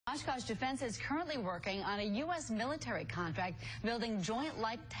Oshkosh Defense is currently working on a U.S. military contract building Joint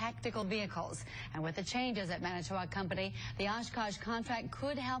Light Tactical Vehicles. And with the changes at Manitowoc Company, the Oshkosh contract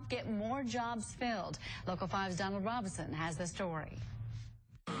could help get more jobs filled. Local 5's Donald Robinson has the story.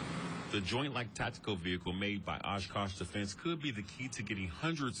 The Joint Light Tactical Vehicle made by Oshkosh Defense could be the key to getting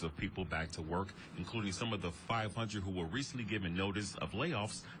hundreds of people back to work, including some of the 500 who were recently given notice of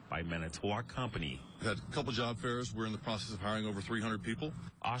layoffs by Manitowoc Company. We had a couple job fairs. We're in the process of hiring over 300 people.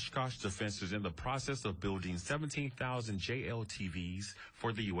 Oshkosh Defense is in the process of building 17,000 JLTVs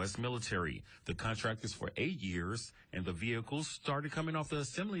for the U.S. military. The contract is for 8 years, and the vehicles started coming off the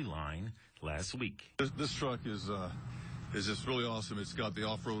assembly line last week. This truck is just really awesome. It's got the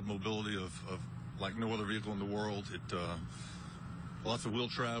off-road mobility of like no other vehicle in the world. It lots of wheel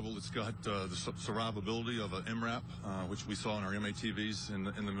travel. It's got the survivability of an MRAP, which we saw in our MATVs in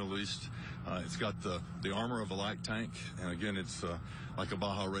the Middle East. It's got the armor of a light tank, and again, it's like a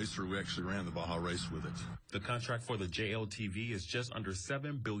Baja Racer. We actually ran the Baja race with it. The contract for the JLTV is just under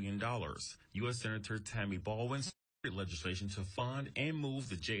 $7 billion. U.S. Senator Tammy Baldwin supported legislation to fund and move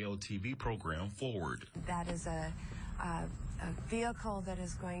the JLTV program forward. That is a vehicle that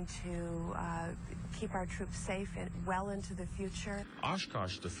is going to keep our troops safe and well into the future.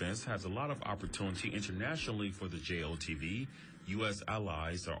 Oshkosh Defense has a lot of opportunity internationally for the JLTV. U.S.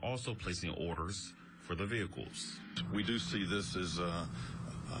 allies are also placing orders for the vehicles. We do see this as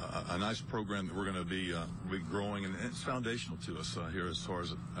a nice program that we're going to be growing, and it's foundational to us here as far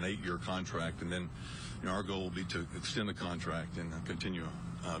as an 8-year contract. And then our goal will be to extend the contract and continue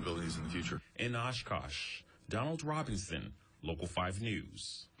building these in the future. In Oshkosh, Donald Robinson, Local 5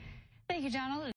 News. Thank you, Donald.